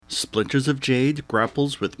Splinters of Jade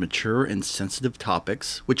grapples with mature and sensitive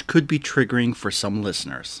topics, which could be triggering for some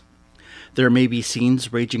listeners. There may be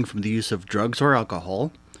scenes ranging from the use of drugs or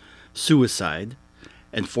alcohol, suicide,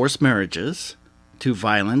 and forced marriages, to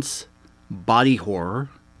violence, body horror,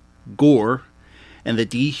 gore, and the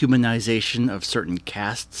dehumanization of certain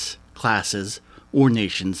castes, classes, or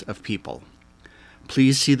nations of people.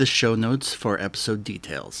 Please see the show notes for episode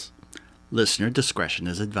details. Listener discretion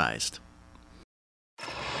is advised.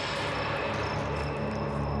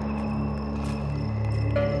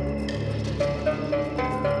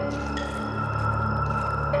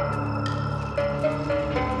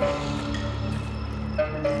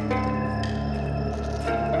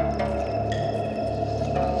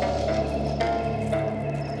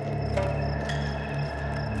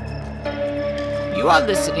 You are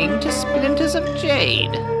listening to Splinters of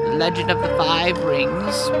Jade, Legend of the Five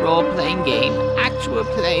Rings role-playing game actual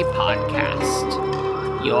play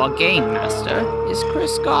podcast. Your game master is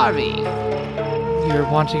Chris Garvey. You're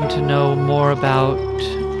wanting to know more about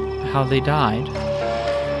how they died?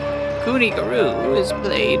 Kuni Guru is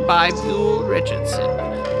played by Buell Richardson.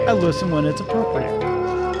 I listen when it's appropriate.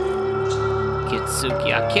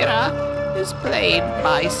 Kitsuki Akira is played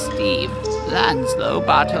by Steve Lanslow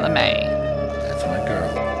Bartolome. That's my girl.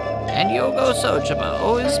 And Yogo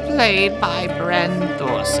Sojibo is played by Bren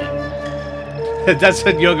Thorson. That's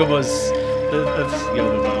what Yoga was. That's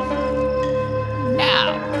Yoga Mo.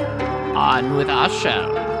 Now, on with our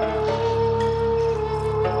show.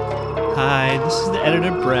 Hi, this is the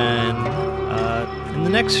editor, Bren. In the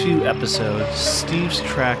next few episodes, Steve's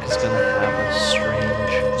track is going to have a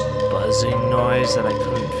strange buzzing noise that I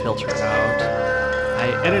couldn't filter out. I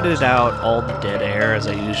edited out all the dead air as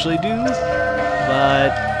I usually do,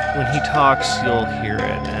 but when he talks, you'll hear it,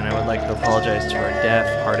 and I would like to apologize to our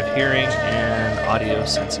deaf, hard of hearing, and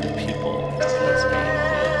audio-sensitive people, because it is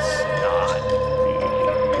not really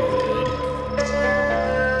good.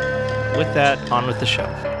 With that, on with the show.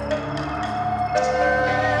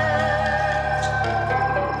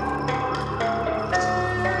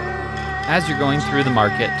 As you're going through the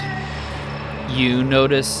market, you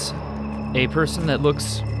notice a person that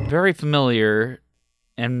looks very familiar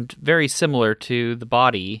and very similar to the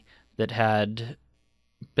body that had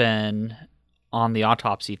been on the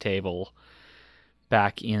autopsy table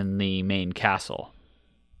back in the main castle.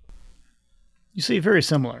 You see, very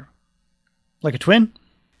similar. Like a twin?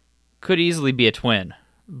 Could easily be a twin,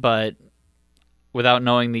 but without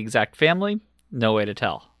knowing the exact family, no way to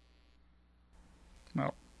tell.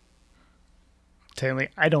 Well, technically,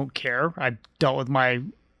 I don't care. I dealt with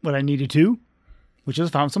what I needed to, which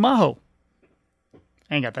is found some aho.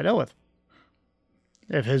 I ain't got that dealt with.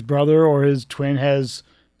 If his brother or his twin has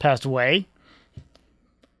passed away,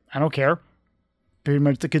 I don't care. Pretty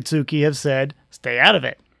much the Kitsuki have said, stay out of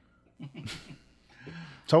it.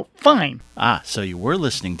 So, fine. Ah, so you were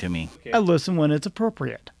listening to me. I listen when it's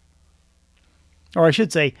appropriate. Or I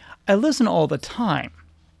should say, I listen all the time.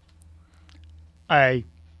 I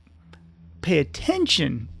pay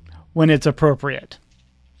attention when it's appropriate.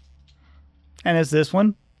 And is this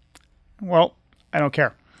one? Well, I don't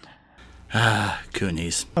care. Ah,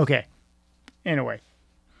 Coonies. Okay. Anyway.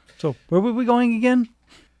 So, where were we going again?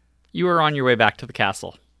 You are on your way back to the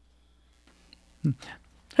castle.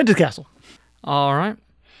 Head to the castle. All right.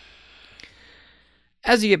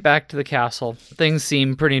 As you get back to the castle, things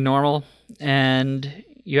seem pretty normal, and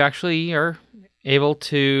you actually are able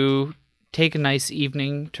to take a nice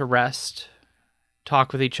evening to rest,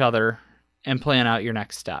 talk with each other, and plan out your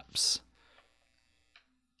next steps.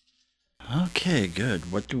 Okay,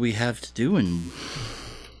 good. What do we have to do and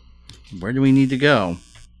where do we need to go?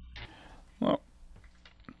 Well,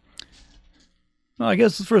 I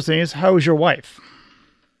guess the first thing is, how is your wife?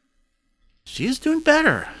 She's doing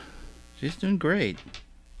better. She's doing great.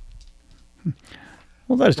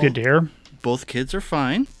 Well, that is good to hear. Both kids are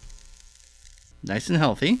fine. Nice and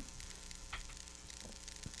healthy.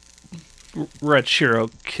 We're at Shiro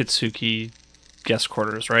Kitsuki guest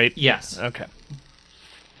quarters, right? Yes. Okay.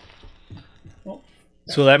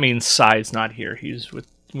 So that means Sai's not here. He's with...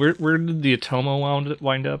 Where did the Atomo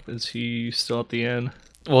wind up? Is he still at the inn?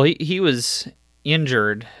 Well, he was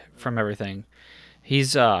injured from everything.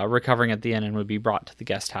 He's recovering at the inn and would be brought to the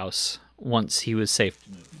guest house once he was safe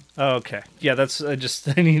to move. Oh, okay. Yeah, that's... I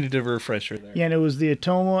needed a refresher there. Yeah, and it was the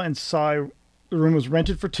Atomo and Sai. The room was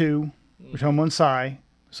rented for two. Atomo and Sai.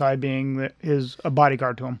 Sai being a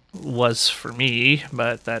bodyguard to him. Was for me,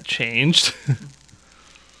 but that changed.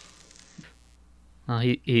 Well,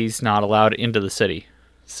 he's not allowed into the city,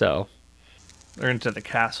 so... Or into the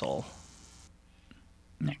castle.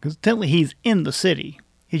 Yeah, because technically he's in the city.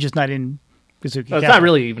 He's just not in Kazuki Well, it's Capital. not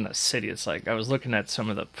really even a city. It's like I was looking at some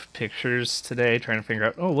of the pictures today, trying to figure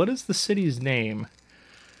out, what is the city's name?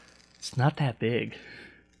 It's not that big.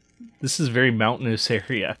 This is a very mountainous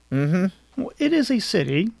area. Well, it is a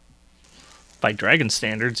city. By dragon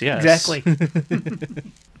standards, yes. Exactly.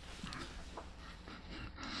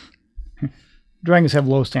 Dragons have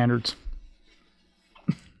low standards.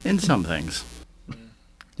 In some things.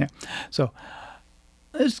 Yeah. So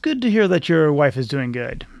it's good to hear that your wife is doing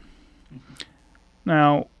good.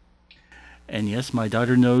 Now, And yes, my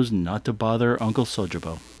daughter knows not to bother Uncle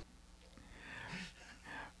Sojobo.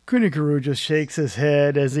 Kunikaru just shakes his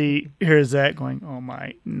head as he hears that, going, "Oh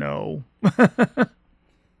my, no."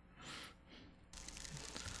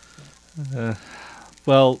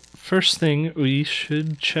 Well, first thing, we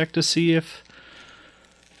should check to see if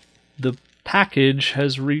the package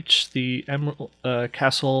has reached the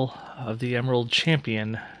Castle of the Emerald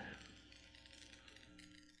Champion.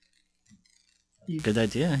 Good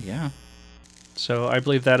idea, yeah. So I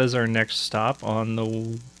believe that is our next stop on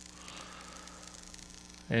the...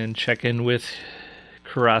 And check in with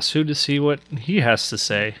Karasu to see what he has to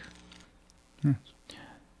say.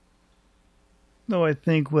 Though I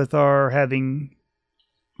think with our having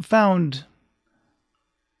found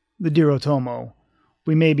the Dirotomo,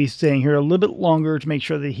 we may be staying here a little bit longer to make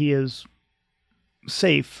sure that he is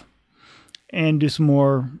safe and do some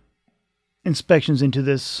more inspections into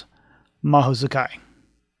this Mahosakai.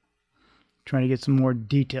 Trying to get some more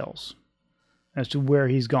details as to where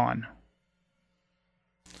he's gone.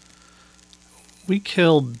 We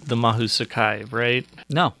killed the Mahosakai, right?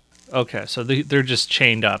 No, Okay, so they're just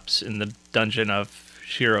chained up in the dungeon of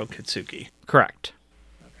Shiro Kitsuki. correct.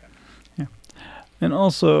 And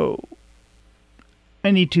also,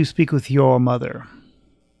 I need to speak with your mother.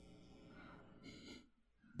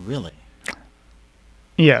 Really?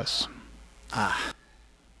 Yes. Ah.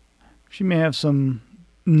 She may have some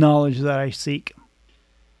knowledge that I seek.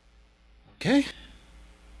 Okay.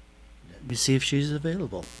 Let me see if she's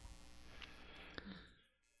available.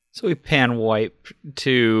 So we pan wipe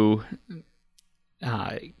to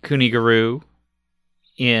Kuniguru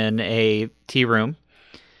in a tea room.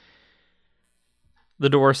 The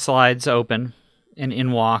door slides open, and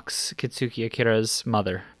in walks Kitsuki Akira's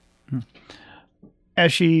mother.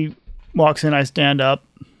 As she walks in, I stand up,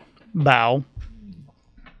 bow.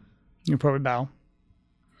 You probably bow.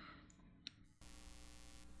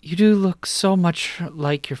 You do look so much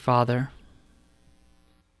like your father.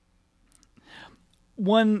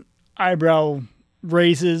 One eyebrow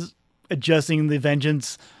raises, adjusting the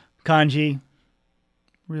vengeance kanji.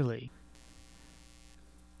 Really?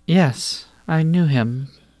 Yes, I knew him.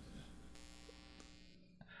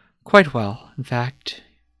 Quite well, in fact.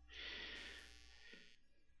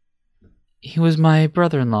 He was my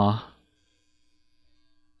brother-in-law.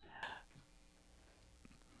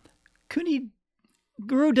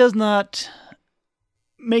 Kuniguru does not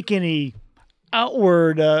make any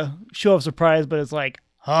outward show of surprise, but it's like,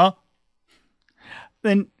 huh?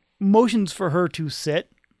 Then motions for her to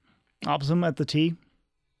sit opposite him at the tea.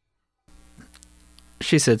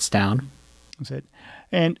 She sits down. That's it.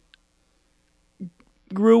 And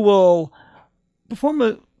Guru will perform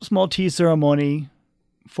a small tea ceremony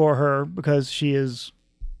for her because she is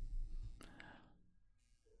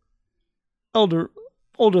older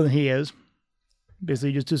than he is.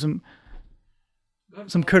 Basically, just do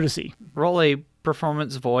some courtesy. Roll a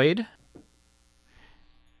performance void.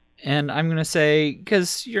 And I'm going to say,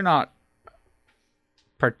 because you're not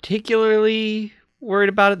particularly worried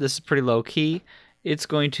about it, this is pretty low key, it's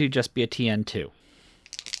going to just be a TN2.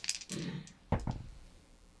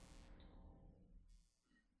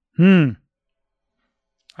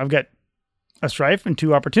 I've got a strife and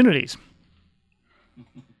 2 opportunities.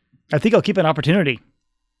 I think I'll keep an opportunity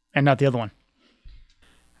and not the other one.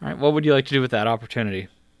 All right, what would you like to do with that opportunity?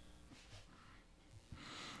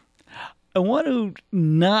 I want to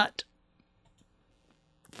not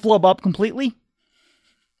flub up completely.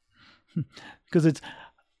 Because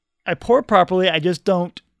I pour properly, I just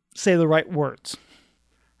don't say the right words.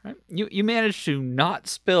 All right, you managed to not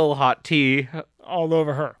spill hot tea All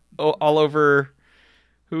over her. all over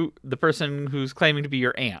the person who's claiming to be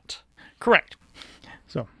your aunt. Correct.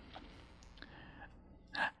 So,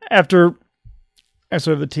 after I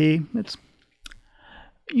serve the tea,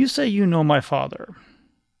 you say you know my father.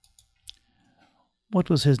 What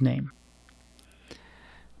was his name?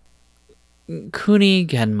 Kuni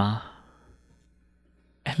Genma.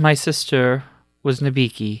 And my sister was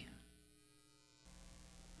Nabiki.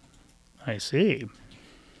 I see.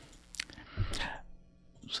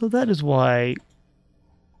 So that is why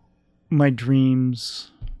my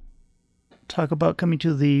dreams talk about coming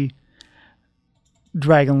to the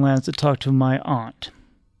Dragonlance to talk to my aunt.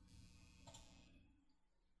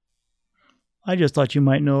 I just thought you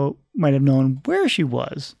might have known where she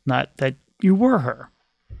was, not that you were her.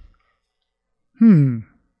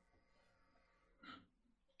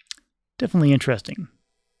 Definitely interesting.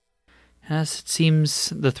 As it seems,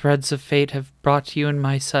 the threads of fate have brought you and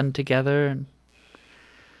my son together and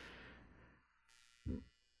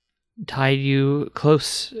tied you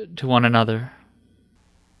close to one another.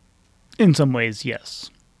 In some ways, yes.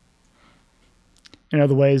 In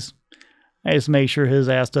other ways, I just make sure his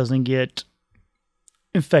ass doesn't get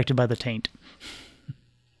infected by the taint.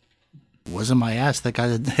 Wasn't my ass that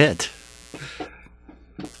got hit.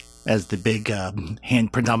 As the big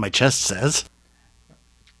handprint on my chest says.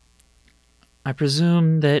 I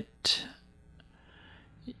presume that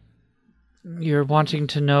you're wanting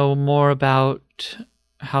to know more about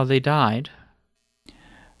how they died.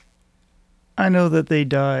 I know that they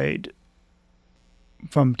died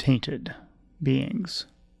from tainted beings.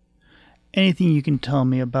 Anything you can tell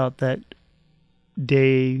me about that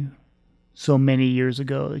day so many years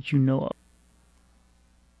ago that you know of?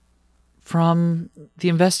 From the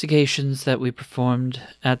investigations that we performed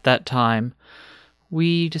at that time,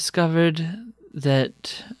 we discovered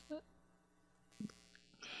that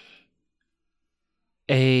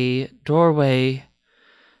a doorway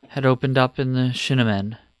had opened up in the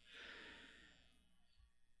Shinnemen.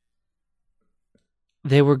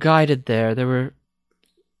 They were guided there. There were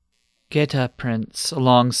Geta prints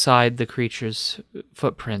alongside the creature's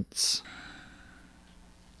footprints.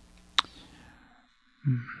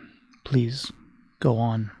 Please, go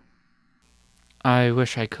on. I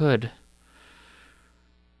wish I could.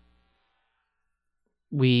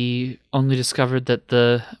 We only discovered that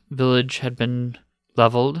the village had been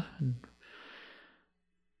leveled.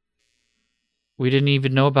 We didn't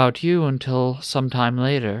even know about you until some time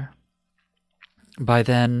later. By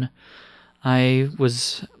then, I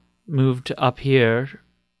was moved up here,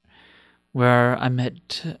 where I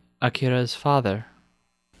met Akira's father.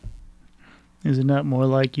 Is it not more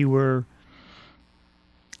like you were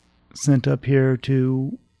sent up here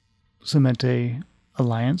to cement a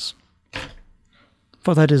alliance?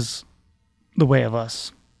 For that is the way of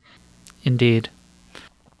us. Indeed.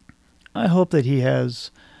 I hope that he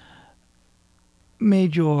has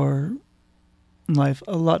made your life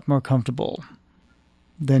a lot more comfortable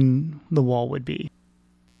than the wall would be.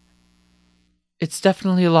 It's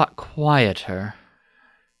definitely a lot quieter.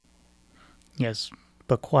 Yes,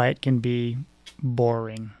 but quiet can be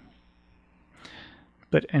boring.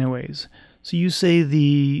 But anyways, so you say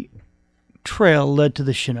the trail led to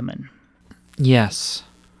the Shinnemen. Yes.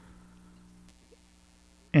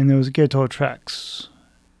 And there was Geto tracks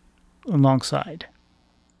alongside.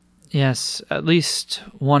 Yes, at least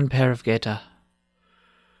one pair of Geta.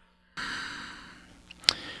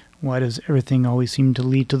 Why does everything always seem to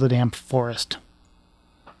lead to the damp forest?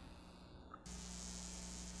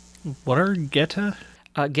 What are Geta?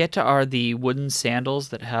 Geta are the wooden sandals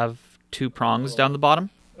that have two prongs down the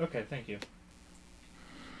bottom. Okay, thank you.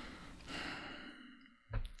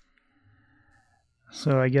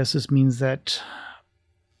 So I guess this means that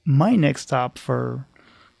my next stop for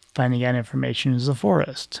finding out information is the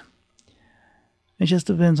forest. It just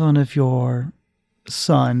depends on if your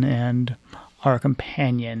son and our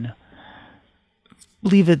companion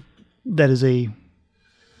believe it that is a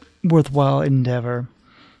worthwhile endeavor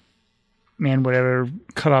and whatever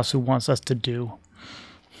Karasu wants us to do.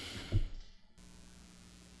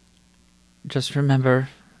 Just remember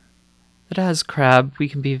that as Crab, we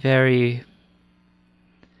can be very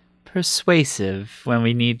persuasive when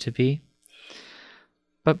we need to be.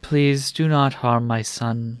 But please do not harm my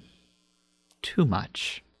son too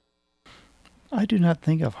much. I do not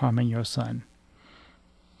think of harming your son,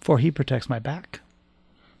 for he protects my back,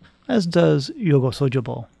 as does Yogo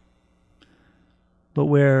Sojobo. But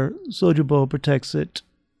where Sojobo protects it,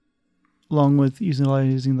 along with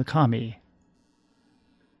utilizing the kami,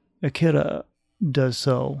 Akira does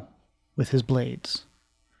so with his blades.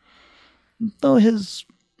 Though his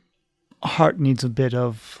heart needs a bit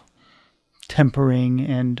of tempering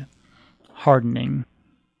and hardening,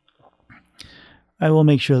 I will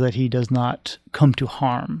make sure that he does not come to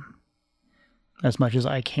harm as much as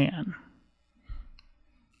I can.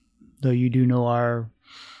 Though you do know our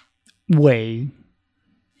way.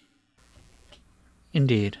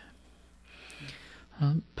 Indeed.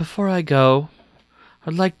 Before I go,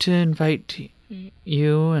 I'd like to invite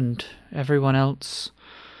you and everyone else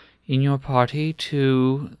in your party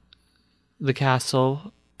to the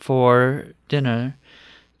castle for dinner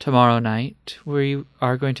tomorrow night, where you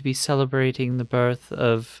are going to be celebrating the birth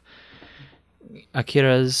of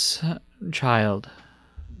Akira's child.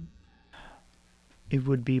 it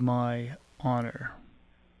would be my honor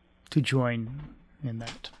to join in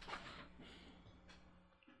that.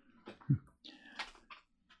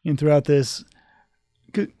 And throughout this,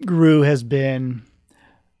 Guru has been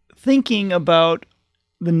thinking about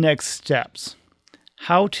the next steps.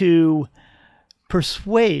 How to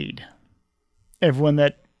persuade everyone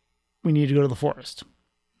that we need to go to the forest.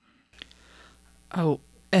 Oh,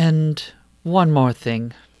 and one more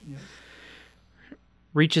thing.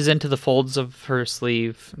 Reaches into the folds of her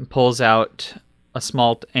sleeve and pulls out a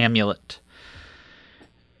small amulet.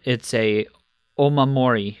 It's a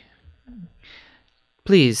omamori.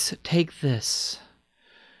 Please take this.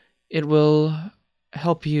 It will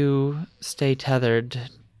help you stay tethered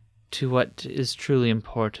to what is truly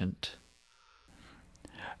important.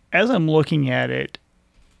 As I'm looking at it,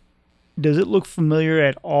 does it look familiar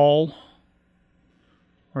at all?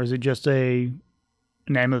 Or is it just an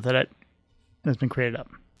amulet that's been created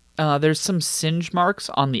up? There's some singe marks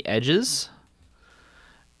on the edges.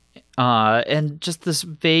 And just this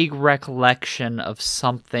vague recollection of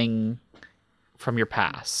something from your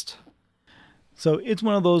past. So it's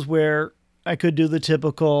one of those where I could do the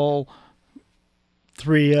typical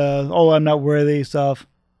 3, I'm not worthy stuff.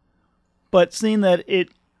 But seeing that it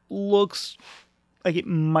looks like it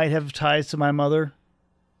might have ties to my mother,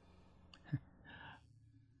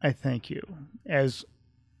 I thank you. As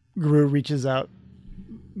Guru reaches out,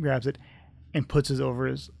 grabs it, and puts it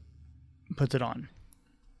on.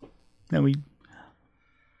 Then we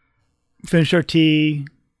finish our tea,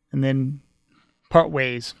 and then part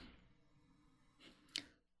ways.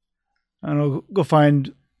 I'll go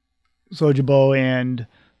find Sojibo and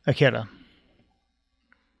Akira.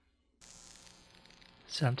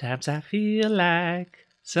 Sometimes I feel like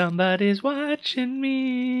somebody's watching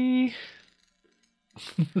me.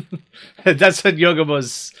 That's what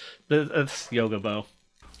Yogobo's. That's Yogobo.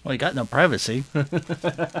 Well, you got no privacy.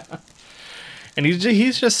 And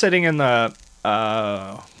he's just sitting in the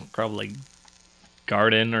probably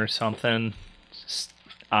garden or something, just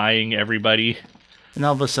eyeing everybody. And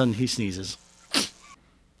all of a sudden, he sneezes.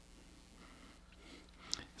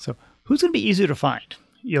 So, who's going to be easier to find?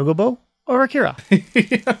 Yogobo or Akira?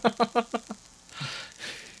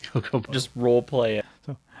 Yogobo. Just role play it.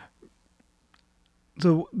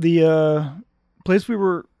 So the place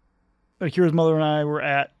Akira's mother and I were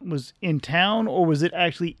at was in town, or was it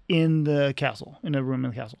actually in the castle, in a room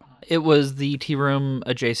in the castle? It was the tea room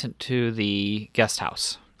adjacent to the guest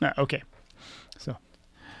house. Okay. So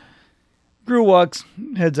Gru walks,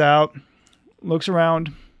 heads out, looks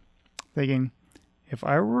around, thinking, if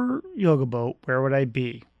I were Yogobo, where would I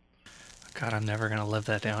be? God, I'm never gonna live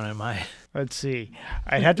that down, am I? Let's see.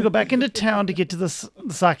 I'd have to go back into town to get to the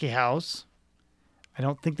sake house. I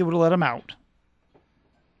don't think they would have let him out.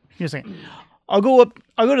 Give me a second. I'll go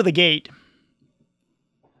to the gate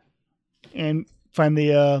and find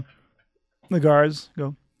the guards.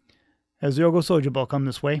 Go. Has Yogo Sojibo come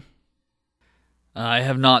this way? I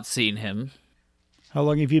have not seen him. How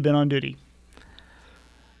long have you been on duty?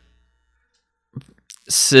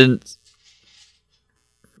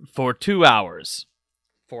 For 2 hours.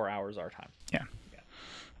 4 hours our time. Yeah.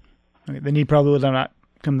 Okay, then he probably would have not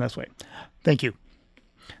come this way. Thank you.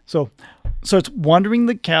 So, starts wandering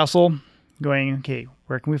the castle, going, okay,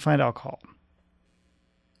 where can we find alcohol?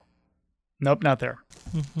 Nope, not there.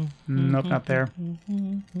 Nope, not there.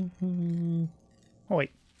 Oh,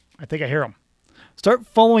 wait. I think I hear him. Start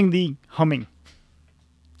following the humming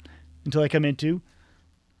until I come into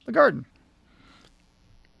the garden.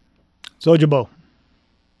 Sojibo,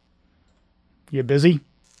 you busy?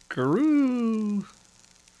 Guru.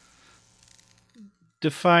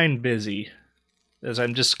 Define busy. As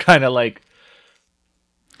I'm just kind of like...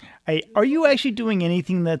 Hey, are you actually doing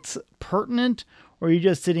anything that's pertinent, or are you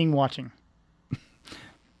just sitting watching?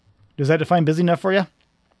 Does that define busy enough for you?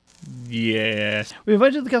 Yes. We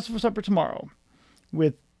invited you to the castle for supper tomorrow.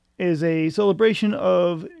 Is a celebration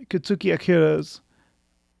of Katsuki Akira's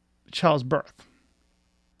child's birth.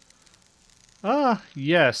 Ah,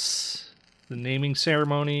 yes. The naming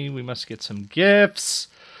ceremony. We must get some gifts.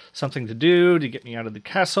 Something to do to get me out of the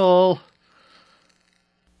castle.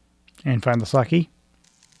 And find the sake.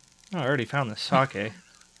 Oh, I already found the sake.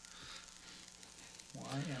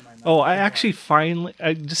 I actually finally...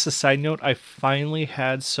 just a side note, I finally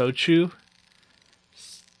had sochu.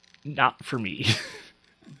 Not for me.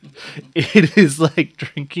 It is like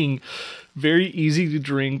drinking very easy to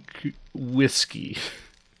drink whiskey.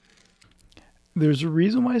 There's a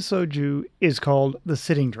reason why soju is called the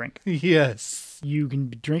sitting drink. Yes. You can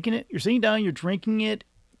be drinking it. You're sitting down, you're drinking it,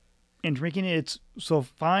 and drinking it, it's so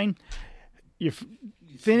fine.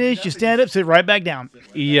 finish, you stand up, sit right back down.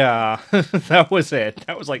 Yeah, that was it.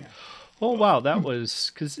 That was like, oh wow, that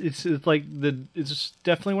was because it's like it's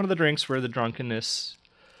definitely one of the drinks where the drunkenness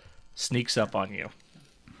sneaks up on you.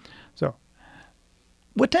 So,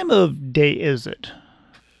 what time of day is it?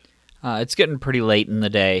 It's getting pretty late in the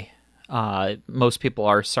day. Most people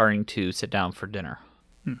are starting to sit down for dinner.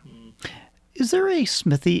 Is there a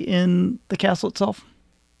smithy in the castle itself?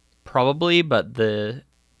 Probably, but the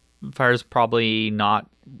fire's probably not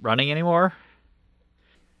running anymore.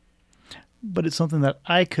 But it's something that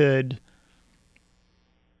I could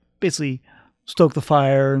basically stoke the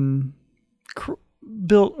fire and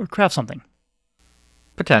build or craft something.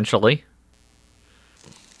 Potentially.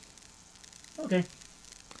 Okay.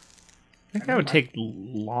 I think that would take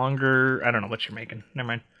longer. I don't know what you're making. Never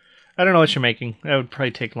mind. I don't know what you're making. That would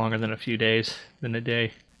probably take longer than a few days, than a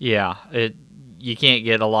day. Yeah, you can't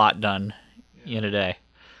get a lot done in a day.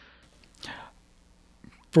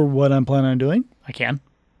 For what I'm planning on doing, I can.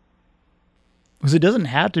 Because it doesn't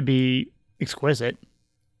have to be exquisite.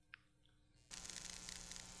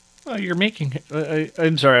 Well, you're making.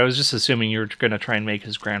 I'm sorry. I was just assuming you were going to try and make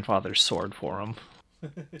his grandfather's sword for him.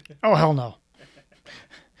 Oh, hell no.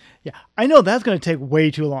 Yeah, I know that's going to take way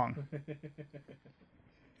too long.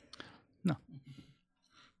 No.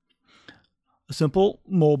 A simple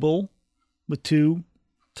mobile with two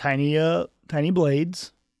tiny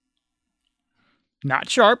blades. Not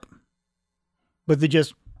sharp, but they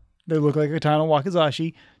look like a tiny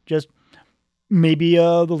wakizashi. Just maybe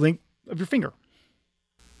the length of your finger.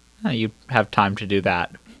 You have time to do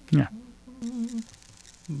that. Yeah.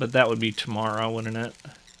 But that would be tomorrow, wouldn't it?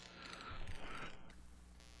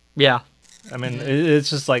 Yeah. I mean, it's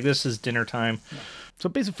just like this is dinner time. So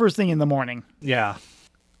basically first thing in the morning. Yeah.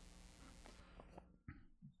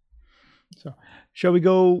 So shall we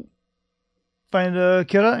go find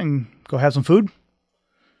Kira and go have some food?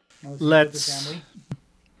 Let's. Do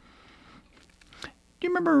you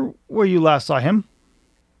remember where you last saw him?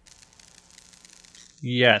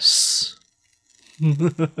 Yes.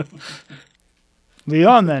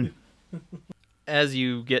 Leon, then. As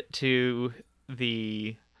you get to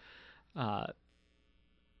the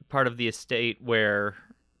part of the estate where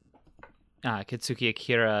Kitsuki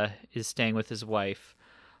Akira is staying with his wife,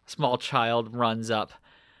 a small child runs up.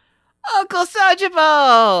 Uncle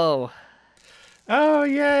Sajibo! Oh,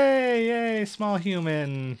 yay, small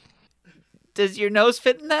human. Does your nose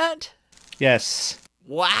fit in that? Yes.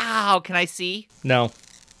 Wow, can I see? No,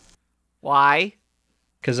 Why?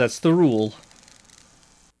 because that's the rule.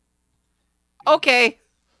 Okay.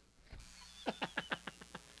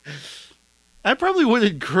 I probably would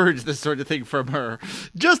encourage this sort of thing from her,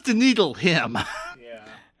 just to needle him.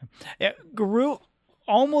 Yeah, Guru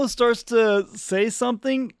almost starts to say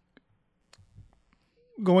something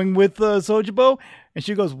going with Sojibo, and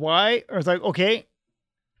she goes, why? Or it's like, okay.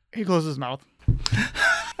 He closes his mouth.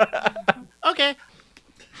 Okay.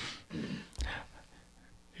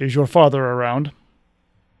 Is your father around?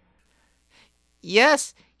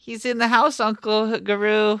 Yes, he's in the house, Uncle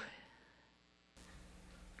Guru.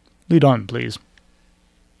 Lead on, please.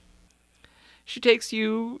 She takes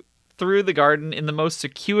you through the garden in the most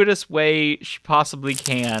circuitous way she possibly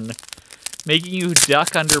can, making you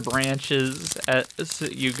duck under branches as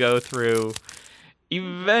you go through,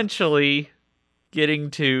 eventually getting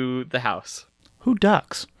to the house. Who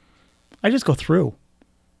ducks? I just go through.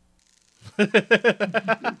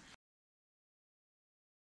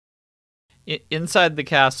 Inside the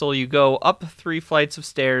castle, you go up 3 flights of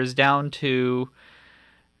stairs, down 2,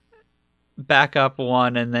 back up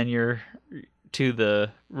 1, and then you're to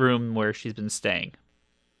the room where she's been staying.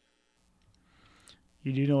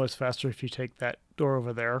 You do know it's faster if you take that door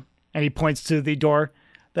over there. And he points to the door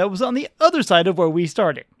that was on the other side of where we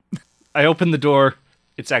started. I open the door.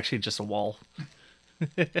 It's actually just a wall.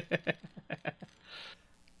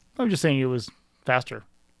 I'm just saying it was faster.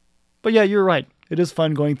 But yeah, you're right. It is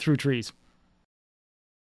fun going through trees.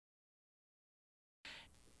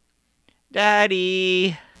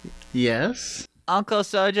 Daddy, Yes? Uncle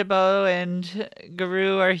Sojibo and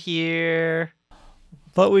Guru are here.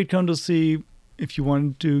 Thought we'd come to see if you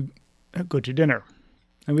wanted to go to dinner.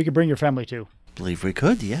 And we could bring your family too. Believe we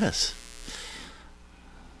could, yes.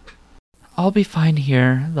 I'll be fine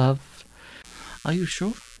here, love. Are you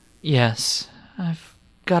sure? Yes, I've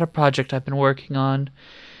got a project I've been working on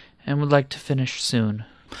and would like to finish soon.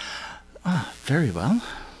 Very well.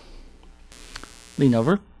 Lean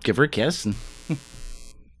over, give her a kiss, and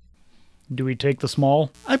Do we take the small?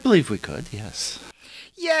 I believe we could, yes.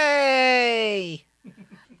 Yay!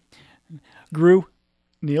 Gru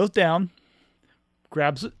kneels down,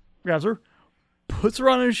 grabs her, puts her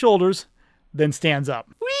on his shoulders, then stands up.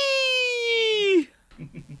 Whee!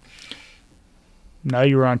 Now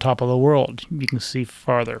you're on top of the world. You can see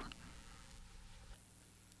farther.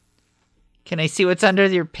 Can I see what's under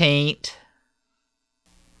your paint?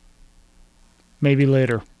 Maybe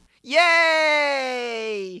later.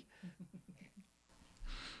 Yay!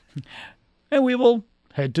 And we will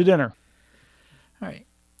head to dinner. All right.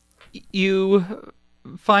 You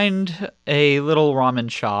find a little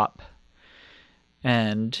ramen shop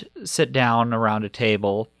and sit down around a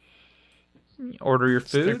table. Order your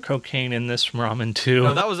Is there food. cocaine in this ramen too?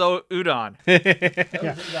 No, that was udon.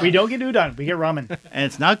 Yeah. We don't get udon. We get ramen. And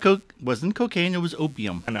it's not wasn't cocaine, it was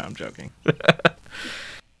opium. I know, I'm joking.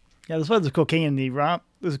 Yeah, that's why there's cocaine in the ramen.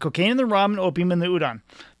 There's cocaine in the ramen, opium in the udon.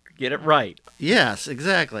 Get it right. Yes,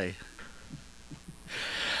 exactly.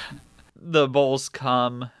 The bowls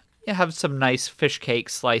come. You have some nice fish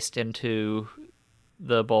cakes sliced into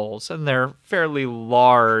the bowls, and they're fairly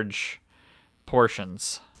large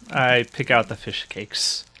portions. I pick out the fish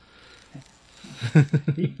cakes.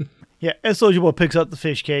 Yeah, as Sojibo picks up the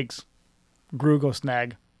fish cakes, Gru goes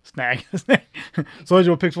snag.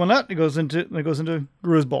 Sojibo picks one up. It goes into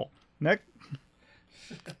Gru's bowl. Next,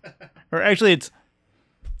 or actually, it's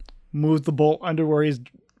move the bowl under where he's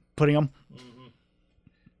putting them.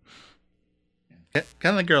 Kind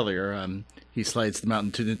of like earlier. He slides the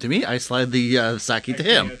mountain tuna to me. I slide the sake to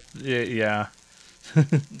him. Yeah.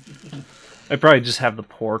 I probably just have the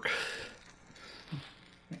pork.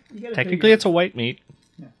 Technically, it's a white meat.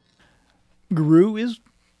 Gru is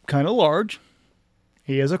kind of large.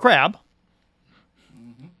 He is a crab.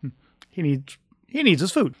 He needs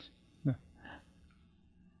his food.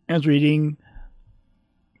 As reading,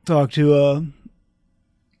 talk to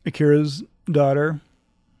Akira's daughter.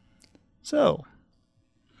 So,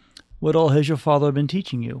 what all has your father been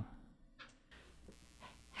teaching you?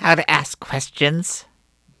 How to ask questions.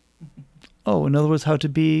 Oh, in other words, how to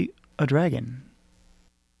be a dragon.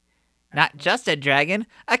 Not just a dragon,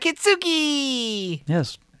 a Kitsuki!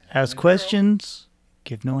 Yes, ask questions,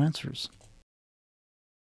 give no answers.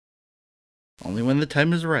 Only when the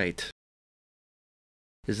time is right.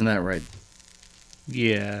 Isn't that right?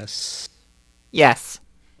 Yes. Yes.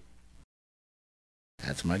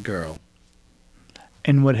 That's my girl.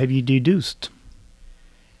 And what have you deduced?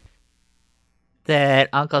 That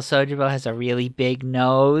Uncle Sojibo has a really big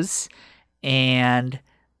nose, and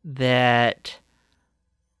that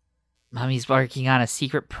Mommy's working on a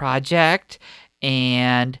secret project,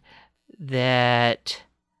 and that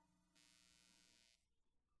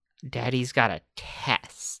Daddy's got a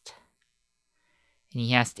test, and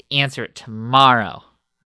he has to answer it tomorrow.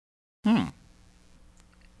 I'm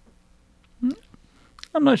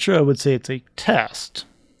not sure I would say it's a test,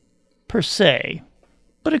 per se,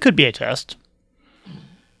 but it could be a test.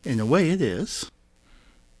 In a way, it is.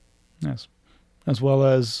 Yes. As well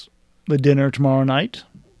as the dinner tomorrow night.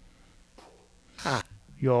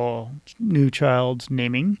 Your new child's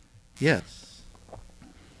naming. Yes.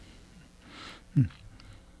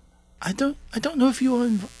 I don't know if you were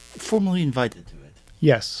formally invited to it.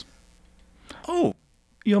 Yes. Oh,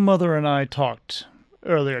 Your mother and I talked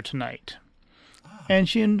earlier tonight. And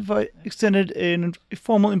she extended a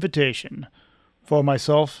formal invitation for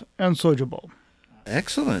myself and Sojibo,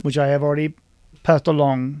 excellent. which I have already passed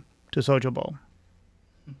along to Sojibo.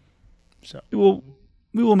 So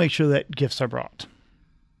we will make sure that gifts are brought.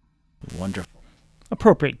 Wonderful.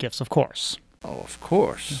 Appropriate gifts, of course. Oh, of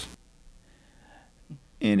course.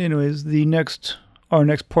 And anyways, our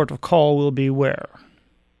next port of call will be where?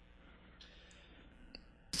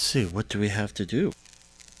 Let's see, what do we have to do?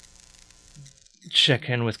 Check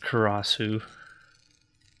in with Karasu.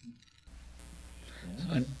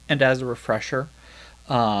 And as a refresher,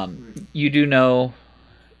 you do know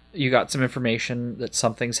you got some information that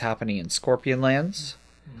something's happening in Scorpion Lands.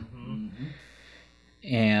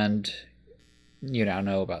 And you now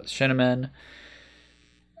know about the Shinnemen.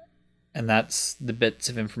 And that's the bits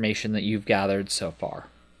of information that you've gathered so far.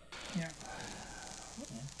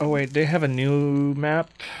 Oh wait, they have a new map.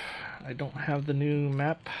 I don't have the new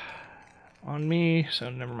map on me, so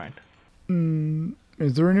never mind.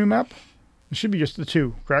 Is there a new map? It should be just the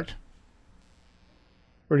two, correct?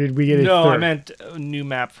 Or did we get a No, third? I meant a new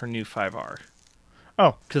map for New 5R.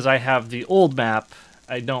 Oh, Because I have the old map,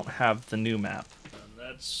 I don't have the new map. And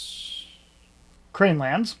that's Crane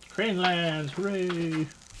Lands. Craneland, hooray!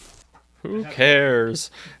 Who cares?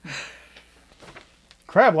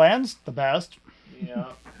 Crablands, the best. Yeah.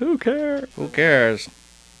 Who cares? Who cares?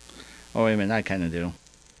 Oh, wait a minute, I kind of do.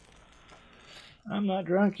 I'm not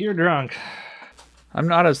drunk, you're drunk. I'm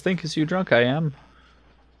not as think as you drunk I am.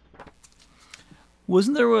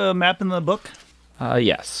 Wasn't there a map in the book?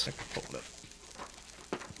 Yes. Hold up.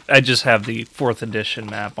 I just have the 4th edition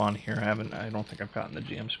map on here. I don't think I've gotten the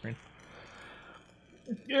GM screen.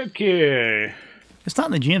 Okay. It's not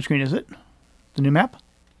in the GM screen, is it? The new map?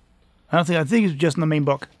 I think it's just in the main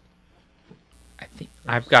book. I think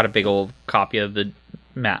I've got a big old copy of the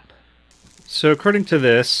map. So according to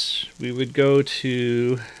this, we would go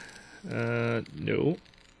to... no.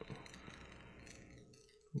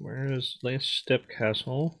 Where is Last Step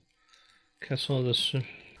Castle? Castle of the...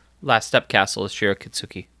 Last Step Castle is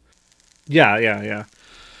Shirokitsuki. Yeah.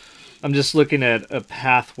 I'm just looking at a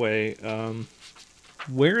pathway.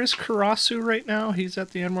 Where is Karasu right now? He's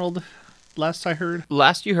at the Emerald, last I heard.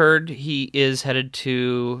 Last you heard, he is headed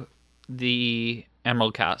to the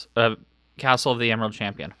Emerald Castle of the Emerald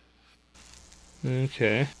Champion.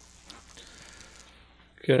 Okay.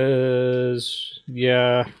 Because,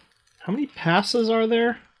 yeah. How many passes are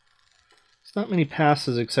there? It's not many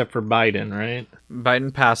passes except for Biden, right?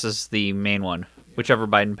 Biden Pass is the main one, whichever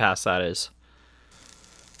Biden Pass that is.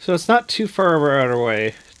 So it's not too far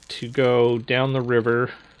away to go down the river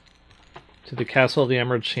to the Castle of the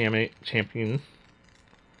Emerald Champion.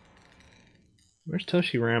 Where's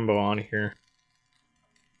Toshi Rambo on here?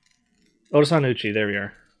 Otosanuchi, there we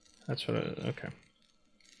are. That's what okay.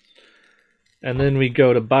 And then we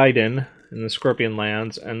go to Biden in the Scorpion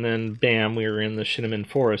Lands, and then bam, we are in the Shinnemin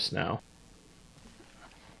Forest now.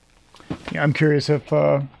 Yeah, I'm curious if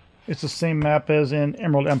it's the same map as in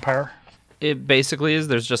Emerald Empire. It basically is.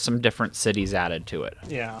 There's just some different cities added to it.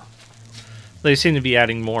 Yeah. They seem to be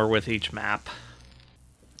adding more with each map.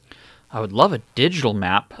 I would love a digital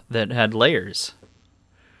map that had layers.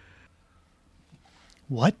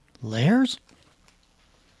 What? Layers?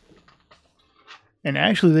 And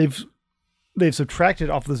actually, they've subtracted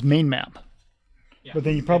off this main map. Yeah. But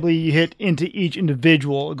then you probably hit into each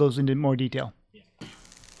individual. It goes into more detail.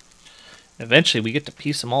 Eventually, we get to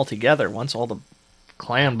piece them all together once all the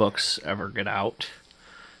clan books ever get out.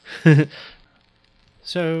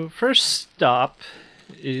 So, first stop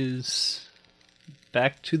is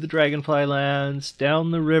back to the Dragonfly Lands, down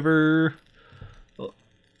the river,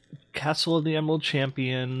 Castle of the Emerald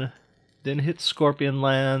Champion, then hit Scorpion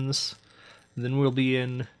Lands, then we'll be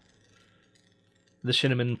in the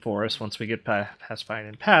Shinnemin Forest once we get past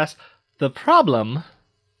Biden Pass. We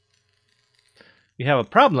have a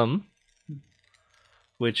problem,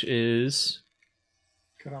 which is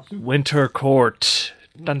Winter Court.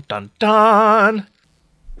 Dun dun dun!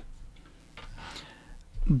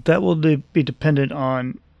 That will be dependent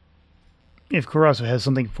on if Karasu has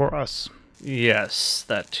something for us. Yes,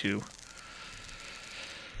 that too.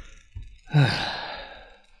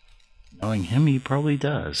 Knowing him, he probably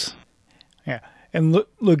does. Yeah, and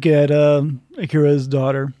look at Akira's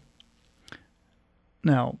daughter.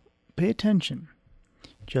 Now, pay attention.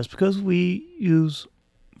 Just because we use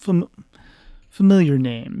familiar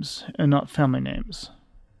names and not family names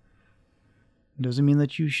doesn't mean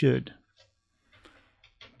that you should.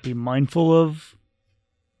 Be mindful of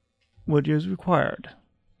what is required.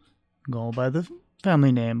 Go by the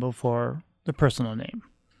family name before the personal name.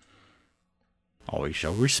 Always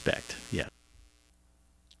show respect, yeah.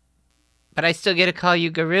 But I still get to call you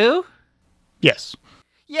Guru? Yes.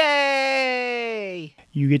 Yay!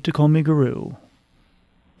 You get to call me Guru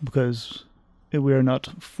because we are not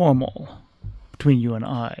formal between you and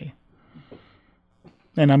I.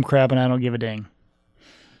 And I'm Crab and I don't give a dang.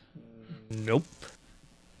 Nope.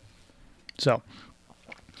 So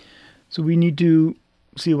we need to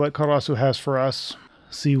see what Karasu has for us,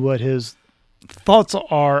 see what his thoughts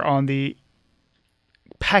are on the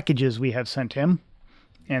packages we have sent him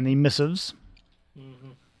and the missives. Mm-hmm.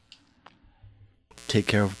 Take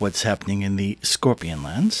care of what's happening in the Scorpion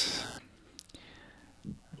Lands.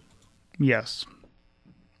 Yes.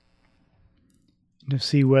 To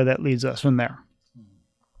see where that leads us from there.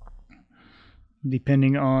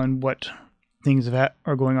 Depending on what things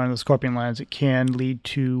are going on in the Scorpion Lands, it can lead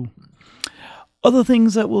to other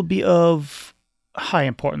things that will be of high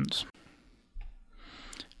importance.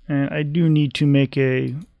 And I do need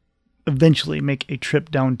to eventually make a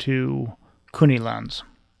trip down to Kuni Lands.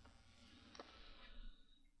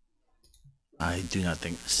 I do not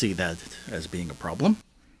see that as being a problem.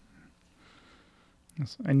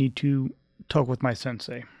 Yes, I need to talk with my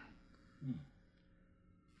sensei.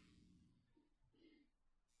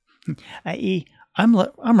 I.e.,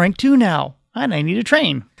 I'm rank 2 now, and I need to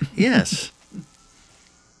train. Yes.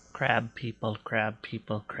 Crab people, crab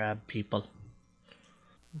people, crab people.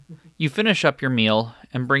 You finish up your meal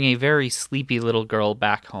and bring a very sleepy little girl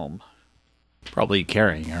back home. Probably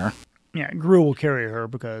carrying her. Yeah, Gru will carry her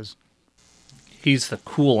because He's the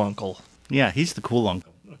cool uncle. Yeah, he's the cool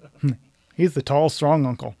uncle. he's the tall, strong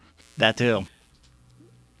uncle. That too.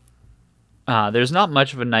 There's not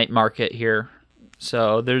much of a night market here,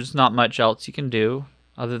 so there's not much else you can do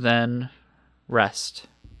other than rest.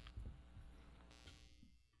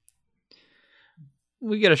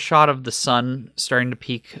 We get a shot of the sun starting to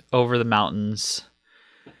peek over the mountains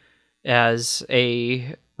as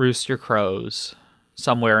a rooster crows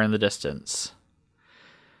somewhere in the distance.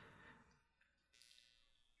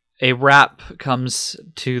 A rap comes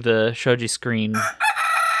to the shoji screen.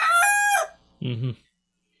 Mm-hmm.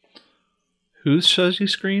 Whose shoji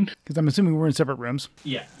screen? Because I'm assuming we're in separate rooms.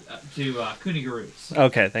 Yeah, to Kunigaru's.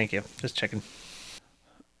 Okay, thank you. Just checking.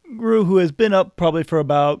 Gru, who has been up probably for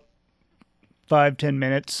about 5-10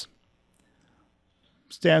 minutes,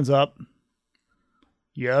 stands up.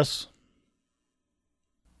 Yes.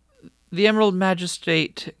 The Emerald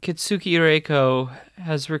Magistrate Kitsuki Reiko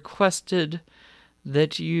has requested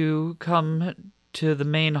that you come to the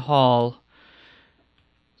main hall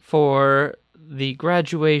for the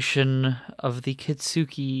graduation of the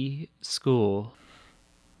Kitsuki school.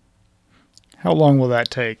 How long will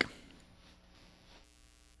that take?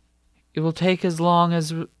 It will take as long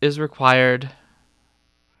as is required.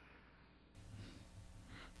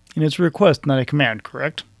 And it's a request, not a command,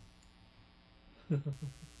 correct?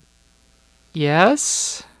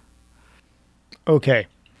 Yes? Okay.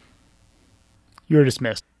 You're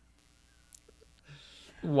dismissed.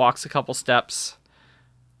 Walks a couple steps,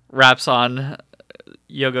 raps on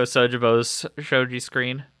Yogo Sojibo's shoji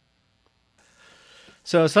screen.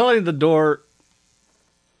 So suddenly the door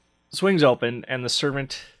swings open and the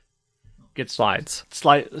servant slides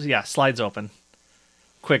open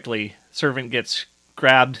quickly. Servant gets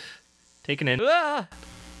grabbed, taken in. Ah!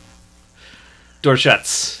 Door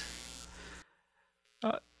shuts.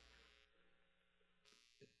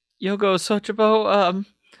 Yogo Sojibo,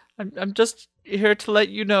 I'm just here to let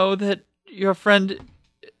you know that your friend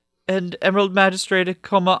and Emerald Magistrate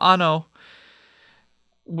Koma Ano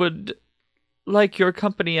would like your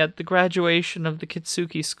company at the graduation of the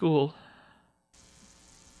Kitsuki school.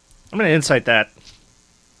 I'm going to insight that.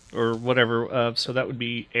 Or whatever. So that would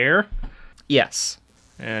be air Yes.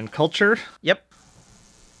 and culture. Yep.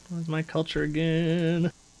 What's my culture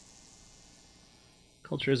again?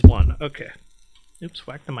 Culture is 1. Okay. Oops,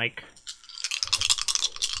 whack the mic.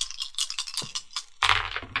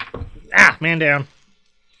 Ah, man down.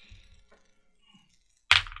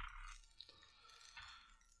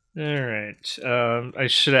 Alright. I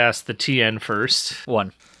should ask the TN first.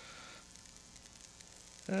 1.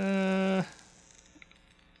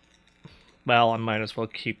 Well, I might as well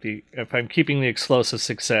keep the... If I'm keeping the explosive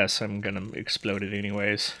success, I'm gonna explode it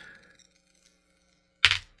anyways.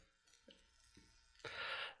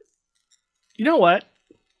 You know what?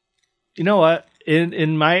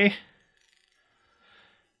 In my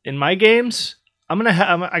games,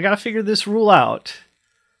 I gotta figure this rule out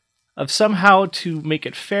of somehow to make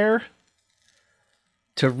it fair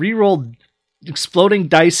to reroll exploding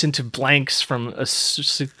dice into blanks from a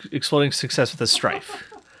exploding success with a strife.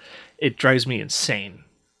 It drives me insane.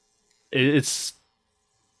 It's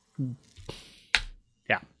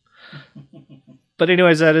yeah. But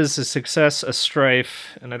anyways, that is a success, a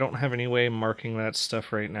strife, and I don't have any way of marking that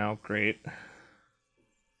stuff right now. Great.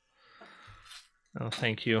 Oh,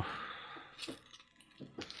 thank you.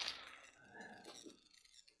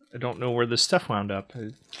 I don't know where this stuff wound up.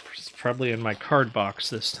 It's probably in my card box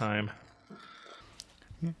this time.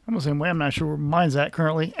 I'm the same way. I'm not sure where mine's at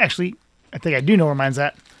currently. Actually, I think I do know where mine's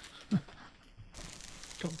at.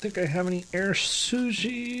 Don't think I have any air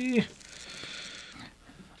sushi.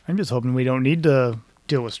 I'm just hoping we don't need to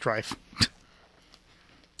deal with strife.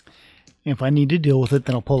 If I need to deal with it,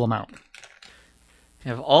 then I'll pull them out.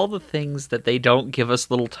 Have all the things that they don't give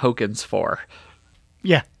us little tokens for.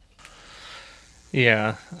 Yeah.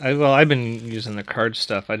 Yeah. I've been using the card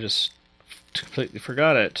stuff. I just completely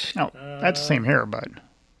forgot it. No, that's the same here, but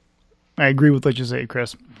I agree with what you say,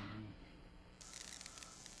 Chris.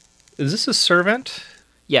 Is this a servant?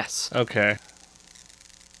 Yes. Okay.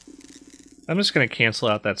 I'm just going to cancel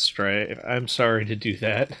out that strife. I'm sorry to do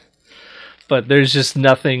that. But there's just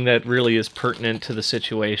nothing that really is pertinent to the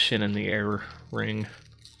situation in the air ring.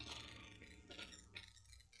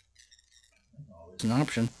 It's an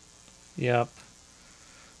option. Yep.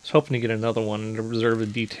 I was hoping to get another one to reserve a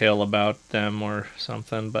detail about them or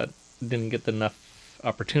something, but didn't get enough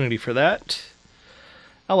opportunity for that.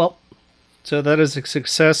 Oh well. So that is a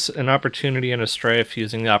success, an opportunity, and a strife,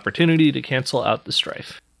 using the opportunity to cancel out the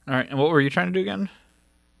strife. All right, and what were you trying to do again?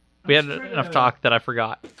 We had enough talk that I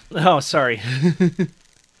forgot. Oh, sorry.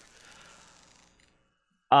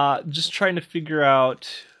 Just trying to figure out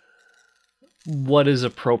what is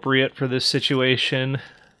appropriate for this situation.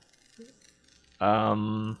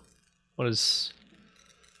 What What is...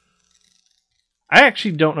 I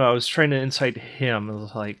actually don't know. I was trying to incite him. It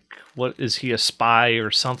was like, what, is he a spy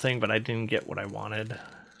or something? But I didn't get what I wanted.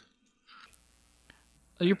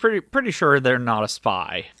 You're pretty sure they're not a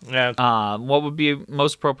spy. Yeah. What would be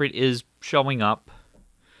most appropriate is showing up.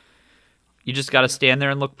 You just got to stand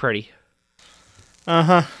there and look pretty.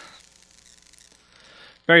 Uh-huh.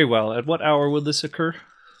 Very well. At what hour will this occur?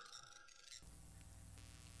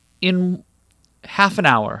 In half an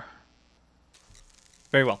hour.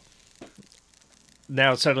 Very well.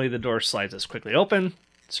 Now suddenly the door slides us quickly open.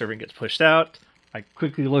 Servant gets pushed out. I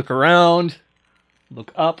quickly look around.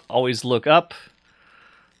 Look up. Always look up.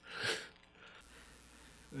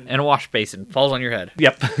 And a wash basin falls on your head.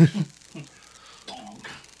 Yep.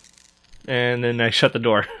 And then I shut the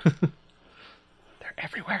door. They're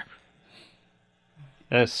everywhere.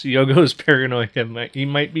 Yes, Yogo's paranoia. He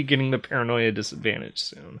might be getting the paranoia disadvantage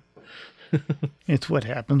soon. It's what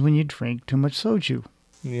happens when you drink too much soju.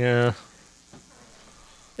 Yeah.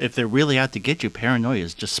 If they're really out to get you, paranoia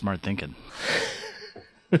is just smart thinking.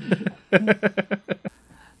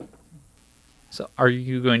 So are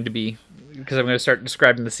you going to be... Because I'm going to start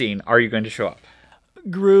describing the scene. Are you going to show up?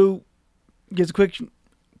 Gru gets a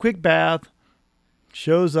quick bath,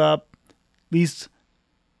 shows up, at least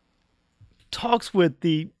talks with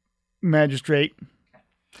the magistrate.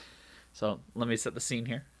 So let me set the scene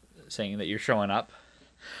here, saying that you're showing up.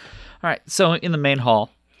 All right, so in the main hall,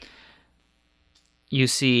 you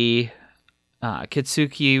see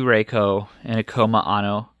Kitsuki Reiko and Ikoma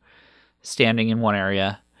Ano standing in one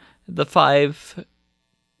area. The 5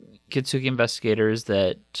 Kitsuki investigators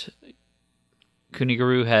that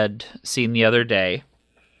Kuniguru had seen the other day.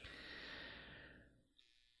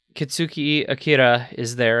 Kitsuki Akira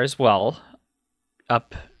is there as well,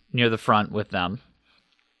 up near the front with them.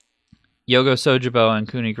 Yogo Sojibo and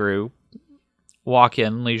Kuniguru walk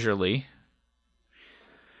in leisurely.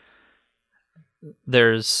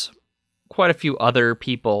 There's quite a few other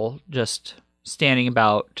people just standing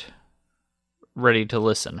about, ready to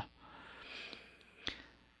listen.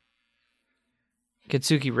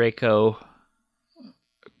 Kitsuki Reiko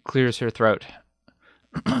clears her throat.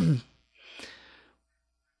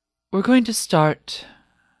 We're going to start,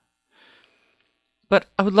 but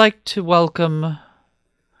I would like to welcome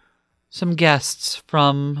some guests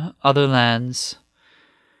from other lands.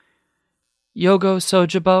 Yogo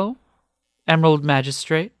Sojibo, Emerald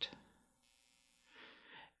Magistrate,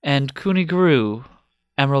 and Kuniguru,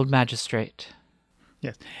 Emerald Magistrate.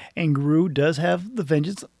 Yes. And Gru does have the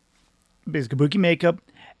Vengeance, basically kabuki makeup,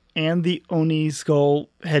 and the Oni skull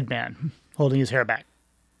headband, holding his hair back.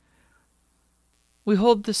 We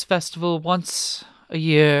hold this festival once a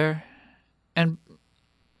year, and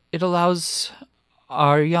it allows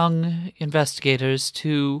our young investigators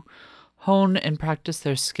to hone and practice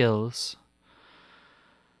their skills.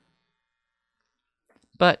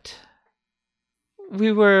 But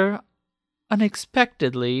we were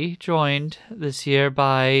unexpectedly joined this year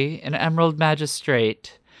by an Emerald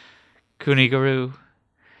Magistrate, Kuniguru.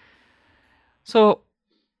 So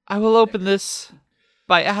I will open this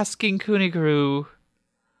by asking Kuniguru,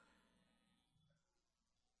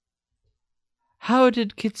 how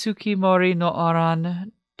did Kitsuki Mori no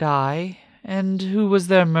Aran die, and who was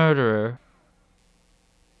their murderer?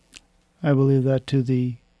 I will leave that to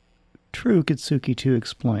the true Kitsuki to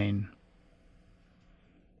explain.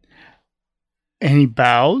 And he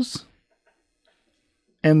bows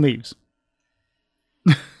and leaves.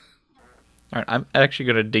 All right, I'm actually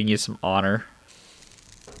going to ding you some honor.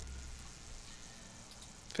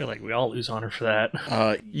 I feel like we all lose honor for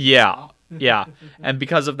that. Yeah. And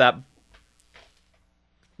because of that,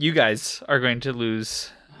 you guys are going to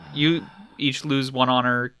lose. You each lose 1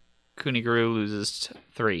 honor. Kuniguru loses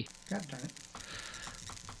 3. God darn it.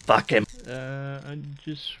 Fuck him. I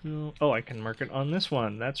just will... Oh, I can mark it on this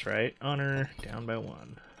one. That's right. Honor down by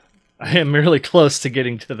 1. I am really close to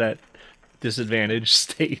getting to that disadvantaged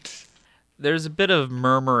state. There's a bit of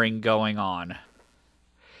murmuring going on.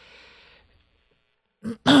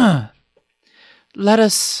 Let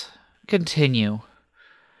us continue.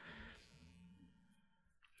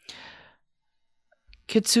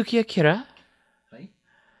 Kitsuki Akira?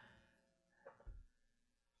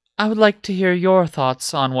 I would like to hear your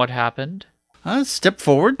thoughts on what happened. Step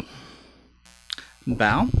forward.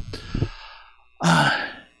 Bow.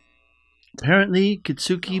 Apparently,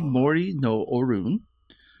 Kitsuki Mori no Orun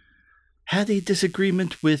had a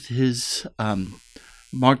disagreement with his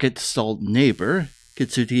market stall neighbor,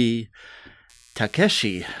 Kitsuki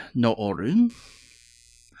Takeshi no Orun.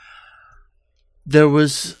 There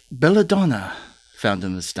was belladonna found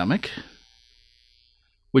in the stomach,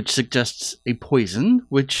 which suggests a poison,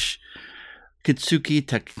 which Kitsuki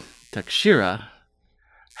Takshira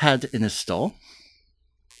had in his stall.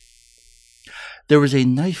 There was a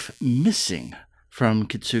knife missing from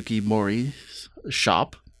Kitsuki Mori's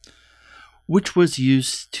shop, which was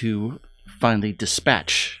used to finally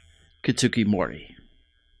dispatch Kitsuki Mori.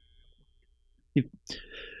 He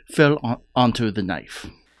fell onto the knife.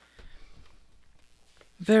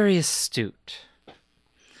 Very astute.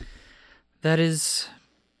 That is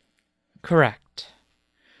correct.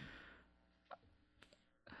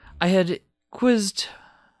 I had quizzed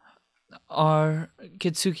our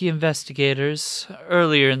Kitsuki investigators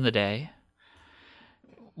earlier in the day,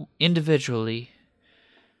 individually.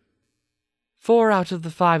 4 out of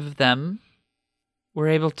the 5 of them were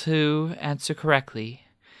able to answer correctly,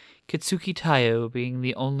 Kitsuki Tayo being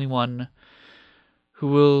the only one who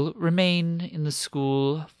will remain in the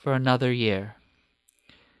school for another year.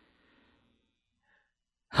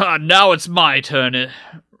 Now it's my turn.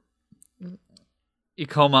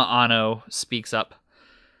 Ikoma Ano speaks up.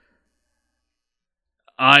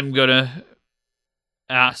 I'm gonna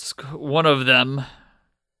ask one of them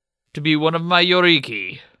to be one of my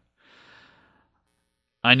Yoriki.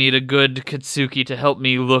 I need a good Kitsuki to help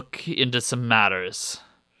me look into some matters.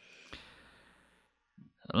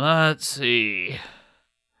 Let's see.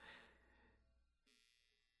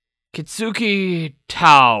 Kitsuki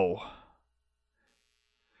Tao.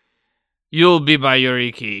 You'll be my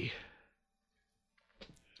Yoriki.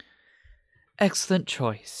 Excellent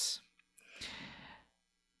choice.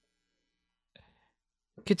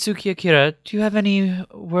 Kitsuki Akira, do you have any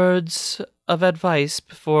words of advice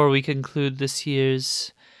before we conclude this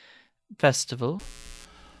year's festival?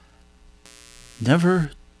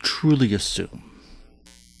 Never truly assume.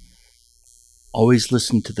 Always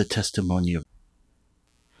listen to the testimony of...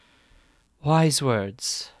 Wise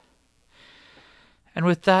words. And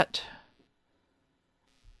with that,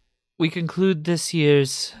 we conclude this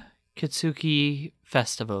year's Kitsuki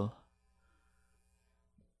Festival.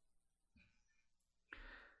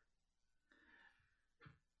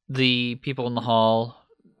 The people in the hall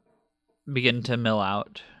begin to mill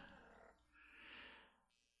out.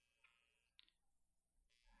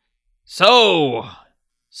 So,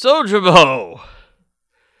 Sojibo,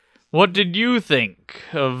 what did you think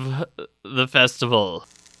of the festival?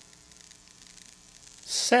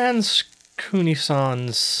 Sans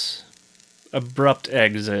Kunisan's abrupt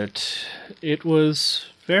exit, it was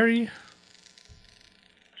very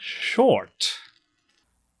short.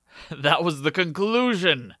 That was the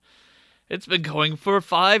conclusion. It's been going for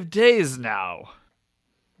 5 days now.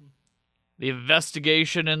 The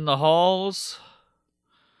investigation in the halls,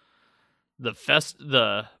 the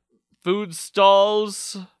food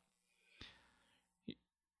stalls.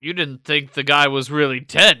 You didn't think the guy was really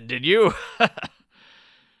dead, did you?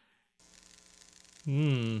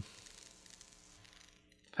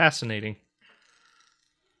 Fascinating.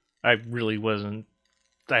 I really wasn't.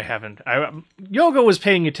 I haven't. Yoga was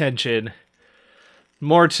paying attention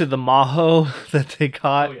more to the maho that they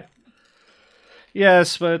caught. Oh, yeah.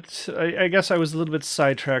 Yes, but I guess I was a little bit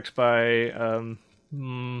sidetracked by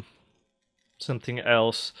something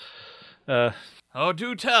else. Oh,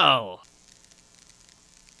 do tell.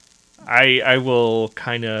 I will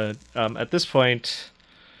kind of, at this point,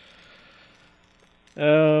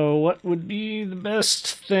 what would be the best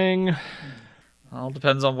thing? Well,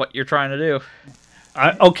 depends on what you're trying to do.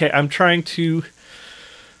 I'm trying to...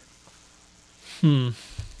 God,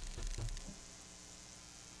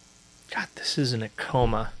 this isn't a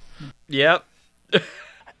coma. Yep.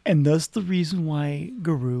 And that's the reason why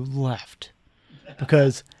Guru left.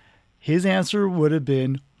 Because his answer would have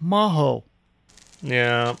been Maho.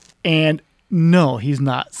 Yeah. And no, he's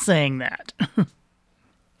not saying that.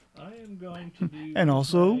 I am going to do... And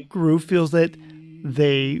also, Guru feels that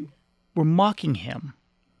they were mocking him.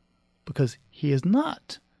 Because he is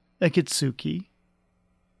not a Kitsuki.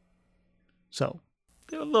 So.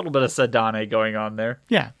 A little bit of Sadane going on there.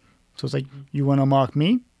 Yeah. So it's like, you want to mock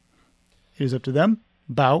me? It is up to them.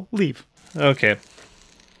 Bow, leave. Okay.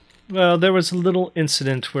 Well, there was a little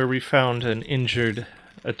incident where we found an injured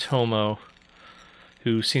Atomo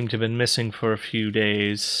who seemed to have been missing for a few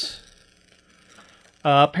days.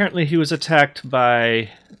 Apparently he was attacked by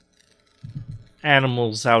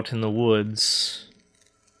animals out in the woods.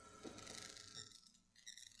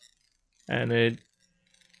 And it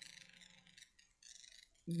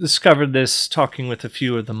discovered this talking with a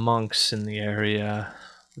few of the monks in the area,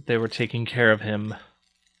 that they were taking care of him.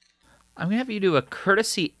 I'm going to have you do a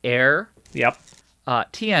courtesy air. Yep.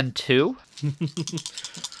 TN2.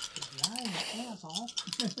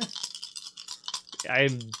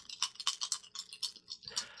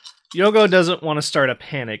 Yogo doesn't want to start a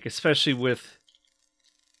panic, especially with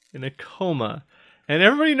in a coma. And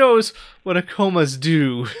everybody knows what acomas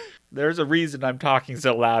do. There's a reason I'm talking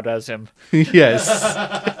so loud as him. Yes.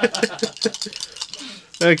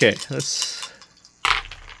 Okay, let's...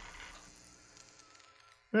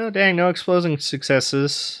 Oh, dang, no exploding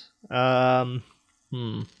successes. Thing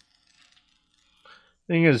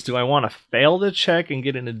is, do I want to fail the check and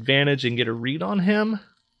get an advantage and get a read on him?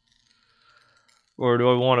 Or do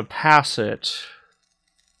I want to pass it?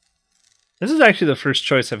 This is actually the first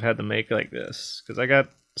choice I've had to make like this. Because I got...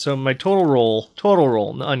 So my total roll,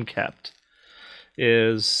 unkept,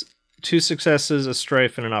 is 2 successes, a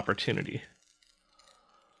strife, and an opportunity.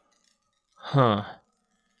 Huh.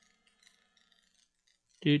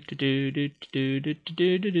 Yeah,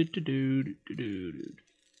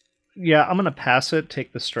 I'm gonna pass it,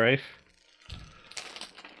 take the strife.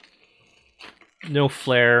 No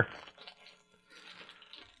flare.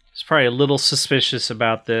 He's probably a little suspicious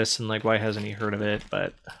about this and like, why hasn't he heard of it,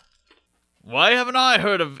 but... Why haven't I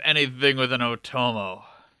heard of anything with an Otomo?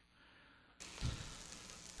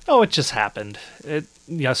 Oh, it just happened.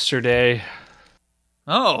 Yesterday.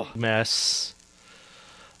 Oh. Mess.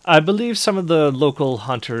 I believe some of the local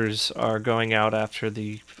hunters are going out after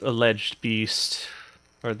the alleged beast.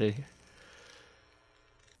 Or the...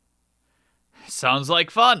 Sounds like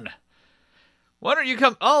fun. Why don't you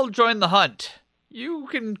come? I'll join the hunt. You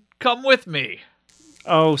can come with me.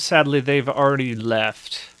 Oh, sadly, they've already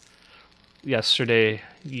left. Yesterday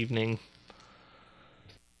evening.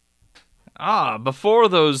 Before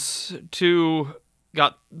those 2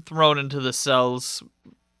 got thrown into the cells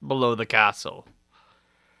below the castle.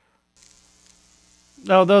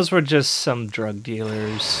 No, those were just some drug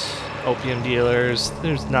dealers, opium dealers.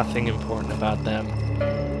 There's nothing important about them.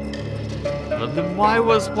 Well, then why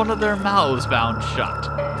was one of their mouths bound shut?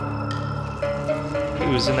 He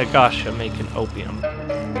was in Agasha making opium.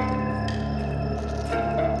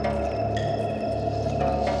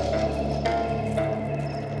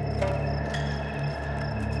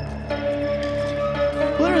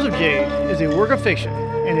 Splinters of Jade is a work of fiction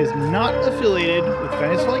and is not affiliated with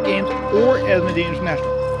Fantasy Flight Games or Asmodee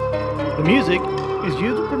International. The music is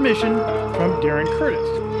used with permission from Darren Curtis.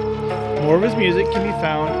 More of his music can be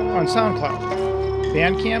found on SoundCloud,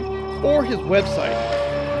 Bandcamp, or his website,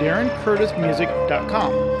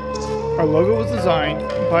 DarrenCurtisMusic.com. Our logo was designed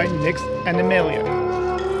by Nyx Animalia.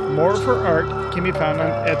 More of her art can be found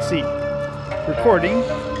on Etsy. Recording,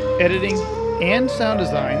 editing, and sound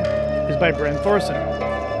design is by Brent Thorson.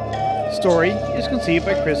 Story is conceived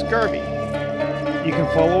by Chris Garvey. You can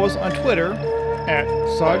follow us on Twitter at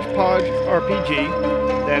SojPodRPG.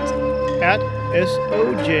 That's at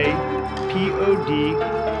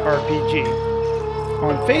SOJPODRPG.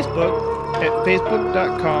 On Facebook at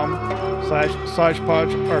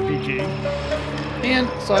facebook.com/SojPodRPG and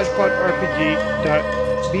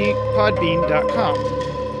SojPodRPG.podbean.com.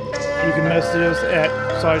 You can message us at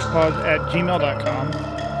SojPod@gmail.com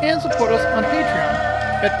and support us on Patreon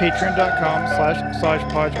at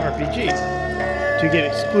patreon.com/SojPodRPG to get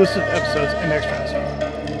exclusive episodes and extras.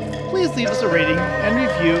 Please leave us a rating and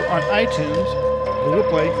review on iTunes, Google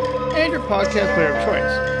Play, and your podcast player of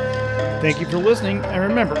choice. Thank you for listening, and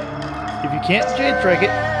remember, if you can't jade strike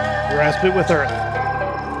it, grasp it with earth.